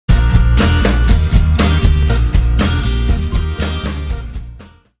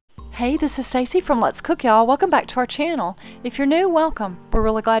Hey, this is Stacy from Let's Cook, y'all. Welcome back to our channel. If you're new, welcome. We're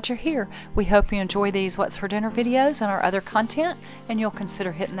really glad you're here. We hope you enjoy these What's for Dinner videos and our other content, and you'll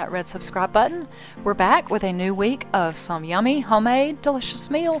consider hitting that red subscribe button. We're back with a new week of some yummy, homemade,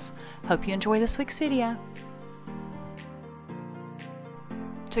 delicious meals. Hope you enjoy this week's video.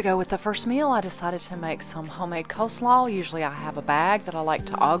 To go with the first meal, I decided to make some homemade coleslaw. Usually I have a bag that I like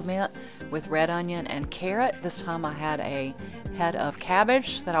to augment with red onion and carrot. This time I had a head of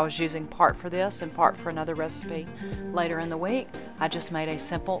cabbage that I was using part for this and part for another recipe later in the week. I just made a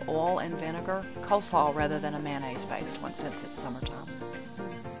simple oil and vinegar coleslaw rather than a mayonnaise based one since it's summertime.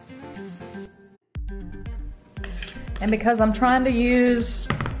 And because I'm trying to use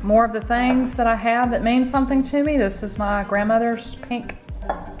more of the things that I have that mean something to me, this is my grandmother's pink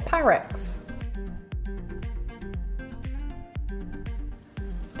Pyrex.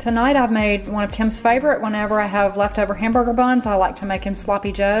 Tonight I've made one of Tim's favorite. Whenever I have leftover hamburger buns, I like to make him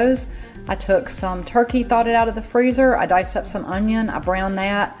sloppy joes. I took some turkey, thawed it out of the freezer. I diced up some onion, I browned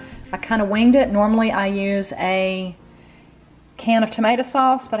that. I kind of winged it. Normally I use a can of tomato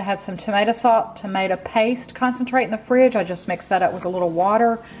sauce, but I had some tomato paste concentrate in the fridge. I just mixed that up with a little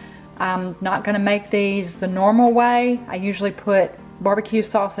water. I'm not going to make these the normal way. I usually put barbecue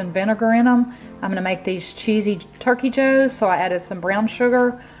sauce and vinegar in them. I'm going to make these cheesy turkey joes, so I added some brown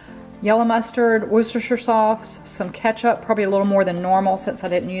sugar, yellow mustard, Worcestershire sauce, some ketchup, probably a little more than normal since I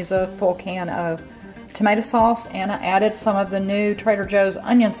didn't use a full can of tomato sauce, and I added some of the new Trader Joe's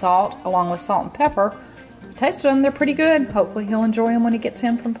onion salt along with salt and pepper. Tasted them, they're pretty good. Hopefully he'll enjoy them when he gets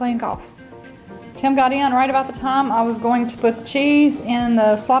in from playing golf. Tim got in right about the time I was going to put the cheese in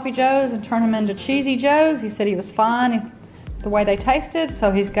the sloppy joes and turn them into cheesy joes. He said he was fine the way they tasted,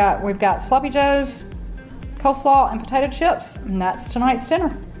 so we've got sloppy joes, coleslaw, and potato chips, and that's tonight's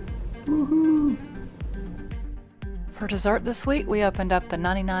dinner. Woohoo! For dessert this week, we opened up the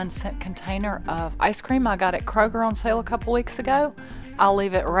 99-cent container of ice cream I got at Kroger on sale a couple weeks ago. I'll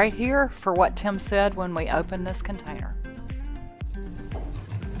leave it right here for what Tim said when we opened this container.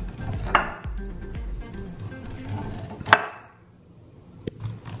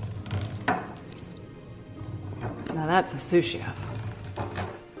 Now that's a sous chef.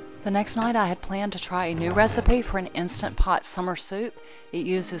 The next night I had planned to try a new recipe for an Instant Pot summer soup. It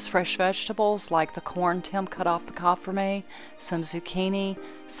uses fresh vegetables like the corn Tim cut off the cob for me, some zucchini,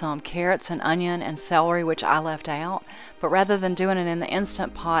 some carrots and onion and celery, which I left out. But rather than doing it in the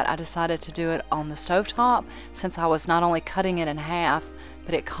Instant Pot, I decided to do it on the stovetop since I was not only cutting it in half,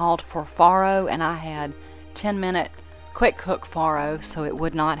 but it called for farro, and I had 10-minute quick cook farro, so it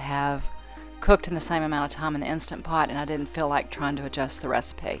would not have cooked in the same amount of time in the Instant Pot, and I didn't feel like trying to adjust the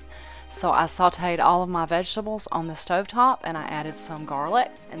recipe. So I sauteed all of my vegetables on the stovetop, and I added some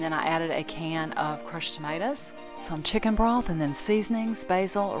garlic, and then I added a can of crushed tomatoes, some chicken broth, and then seasonings,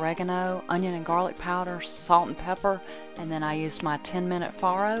 basil, oregano, onion and garlic powder, salt and pepper, and then I used my 10-minute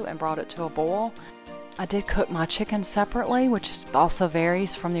farro and brought it to a boil. I did cook my chicken separately, which also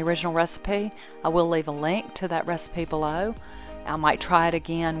varies from the original recipe. I will leave a link to that recipe below. I might try it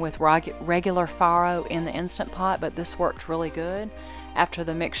again with regular farro in the Instant Pot, but this worked really good. After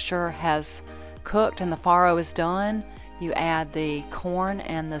the mixture has cooked and the farro is done, you add the corn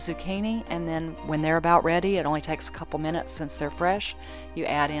and the zucchini, and then when they're about ready, it only takes a couple minutes since they're fresh, you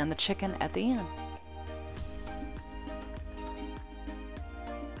add in the chicken at the end.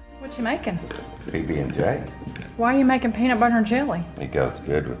 What you making? PB&J. Why are you making peanut butter and jelly? It goes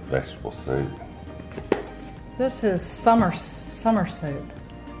good with vegetable soup. This is summer soup.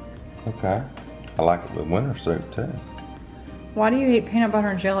 Okay. I like it with winter soup too. Why do you eat peanut butter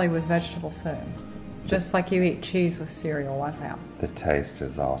and jelly with vegetable soup? Just like you eat cheese with cereal. Why's that? The taste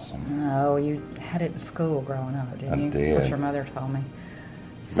is awesome. No, you had it in school growing up, didn't you? I did. That's what your mother told me.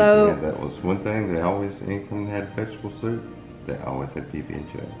 So yeah, that was one thing. They always, anything that had vegetable soup, they always had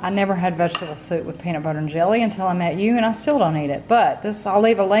PB&J. I never had vegetable soup with peanut butter and jelly until I met you, and I still don't eat it. But this, I'll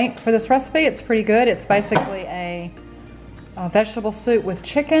leave a link for this recipe. It's pretty good. It's basically a vegetable soup with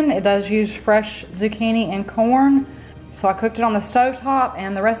chicken. It does use fresh zucchini and corn. So I cooked it on the stovetop,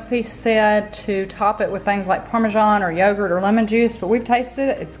 and the recipe said to top it with things like Parmesan or yogurt or lemon juice, but we've tasted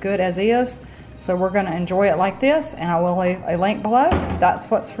it. It's good as is. So we're going to enjoy it like this, and I will leave a link below. That's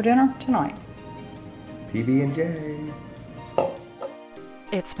what's for dinner tonight. PB&J.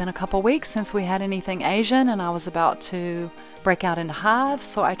 It's been a couple weeks since we had anything Asian, and I was about to break out into hives,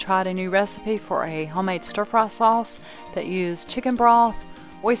 so I tried a new recipe for a homemade stir-fry sauce that used chicken broth,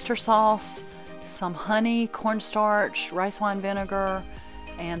 oyster sauce, some honey, cornstarch, rice wine vinegar,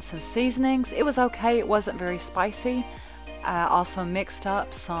 and some seasonings. It was okay. It wasn't very spicy. I also mixed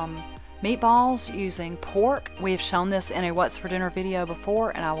up some Meatballs using pork. We have shown this in a What's for Dinner video before,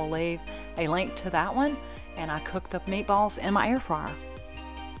 and I will leave a link to that one. And I cooked the meatballs in my air fryer.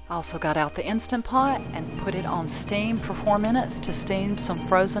 I also got out the Instant Pot and put it on steam for 4 minutes to steam some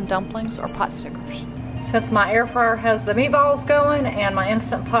frozen dumplings or pot stickers. Since my air fryer has the meatballs going and my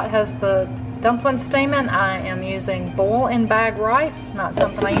Instant Pot has the dumplings steaming, I am using boil-in-bag rice, not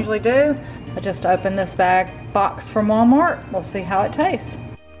something I usually do. I just opened this bag box from Walmart. We'll see how it tastes.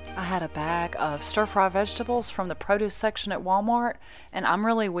 I had a bag of stir-fry vegetables from the produce section at Walmart, and I'm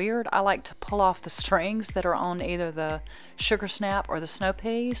really weird. I like to pull off the strings that are on either the sugar snap or the snow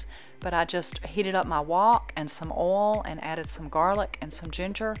peas, but I just heated up my wok and some oil and added some garlic and some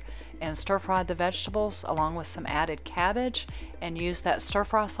ginger and stir-fried the vegetables along with some added cabbage and used that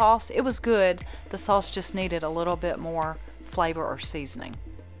stir-fry sauce. It was good. The sauce just needed a little bit more flavor or seasoning.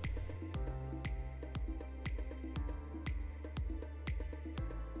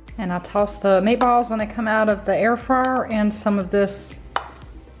 And I toss the meatballs when they come out of the air fryer in some of this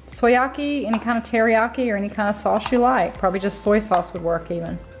soyaki, any kind of teriyaki or any kind of sauce you like. Probably just soy sauce would work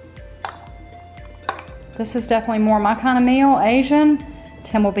even. This is definitely more my kind of meal, Asian.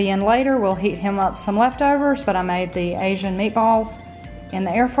 Tim will be in later. We'll heat him up some leftovers, but I made the Asian meatballs in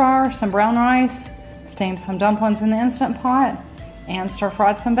the air fryer, some brown rice, steamed some dumplings in the Instant Pot, and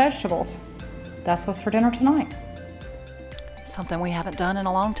stir-fried some vegetables. That's what's for dinner tonight. Something we haven't done in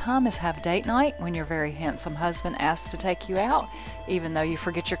a long time is have date night when your very handsome husband asks to take you out. Even though you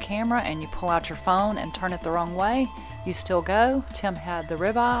forget your camera and you pull out your phone and turn it the wrong way, you still go. Tim had the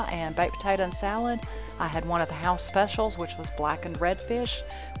ribeye and baked potato and salad. I had one of the house specials, which was blackened redfish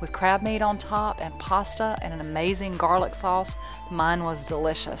with crab meat on top and pasta and an amazing garlic sauce. Mine was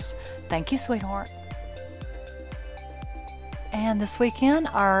delicious. Thank you, sweetheart. And this weekend,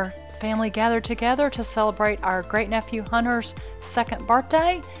 our family gathered together to celebrate our great-nephew Hunter's 2nd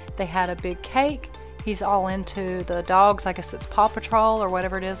birthday. They had a big cake. He's all into the dogs. I guess it's Paw Patrol or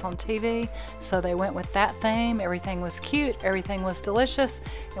whatever it is on TV. So they went with that theme. Everything was cute. Everything was delicious.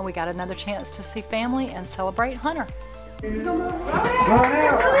 And we got another chance to see family and celebrate Hunter.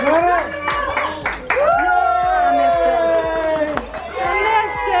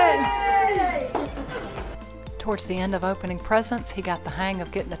 Towards the end of opening presents, he got the hang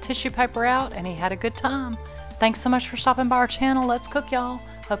of getting the tissue paper out, and he had a good time. Thanks so much for stopping by our channel. Let's cook, y'all.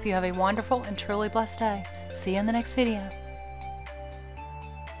 Hope you have a wonderful and truly blessed day. See you in the next video.